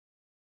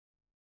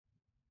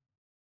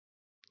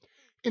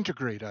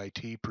Integrate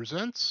IT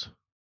presents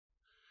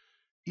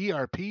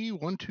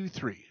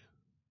ERP123.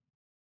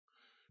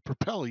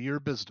 Propel your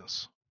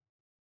business.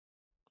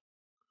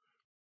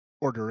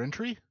 Order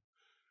entry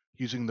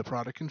using the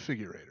Product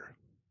Configurator.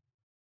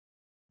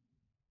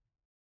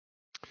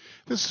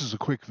 This is a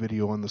quick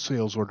video on the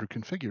Sales Order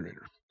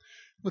Configurator.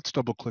 Let's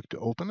double click to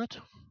open it.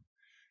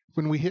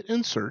 When we hit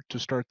Insert to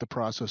start the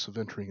process of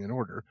entering an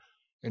order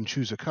and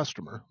choose a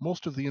customer,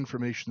 most of the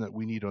information that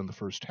we need on the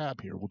first tab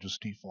here will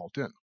just default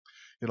in.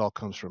 It all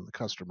comes from the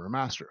customer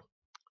master.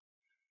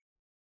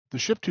 The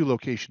ship to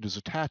location is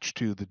attached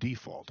to the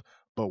default,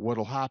 but what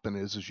will happen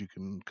is you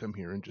can come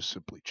here and just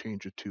simply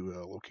change it to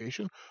a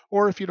location,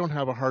 or if you don't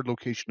have a hard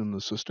location in the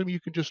system,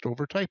 you can just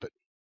overtype it.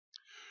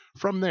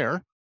 From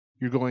there,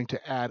 you're going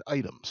to add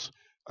items.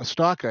 A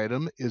stock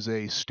item is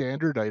a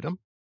standard item.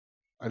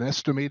 An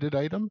estimated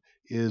item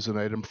is an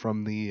item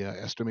from the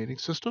estimating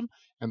system,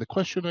 and the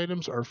question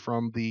items are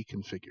from the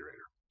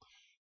configurator.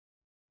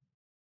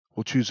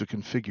 We'll choose a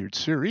configured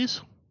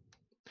series,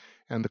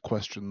 and the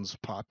questions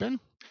pop in,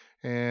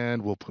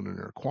 and we'll put in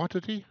our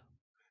quantity,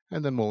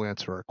 and then we'll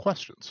answer our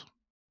questions.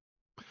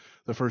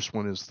 The first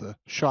one is the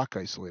shock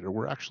isolator.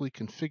 We're actually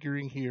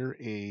configuring here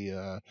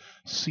a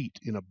seat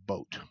in a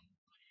boat.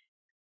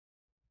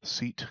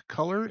 Seat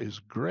color is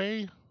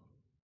gray.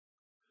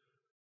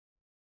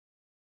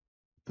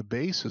 The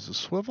base is a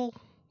swivel,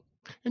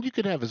 and you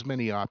can have as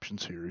many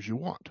options here as you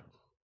want.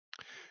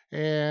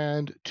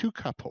 And 2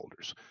 cup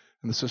holders,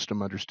 and the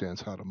system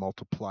understands how to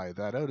multiply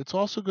that out. It's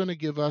also going to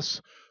give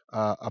us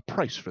a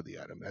price for the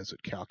item as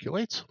it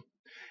calculates,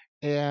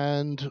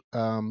 and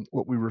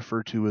what we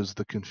refer to as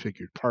the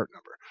configured part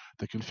number.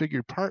 The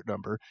configured part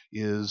number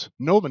is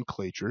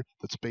nomenclature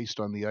that's based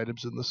on the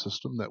items in the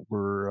system that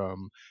were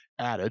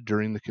added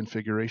during the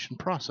configuration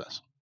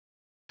process.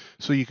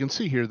 So you can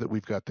see here that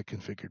we've got the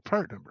configured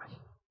part number.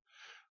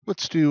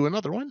 Let's do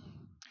another one,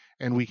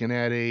 and we can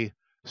add a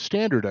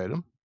standard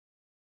item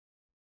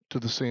to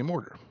the same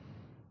order.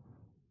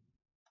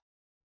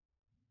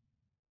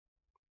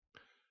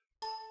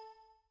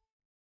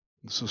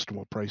 The system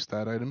will price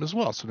that item as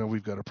well. So now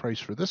we've got a price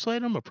for this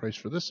item, a price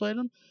for this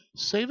item.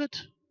 Save it.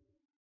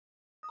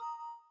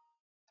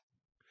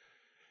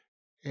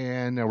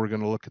 And now we're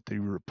going to look at the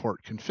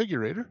report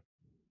configurator,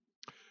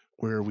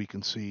 where we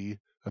can see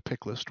a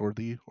pick list or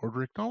the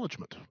order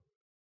acknowledgement.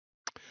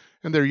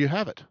 And there you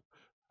have it,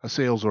 a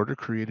sales order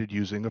created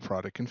using a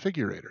product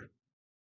configurator.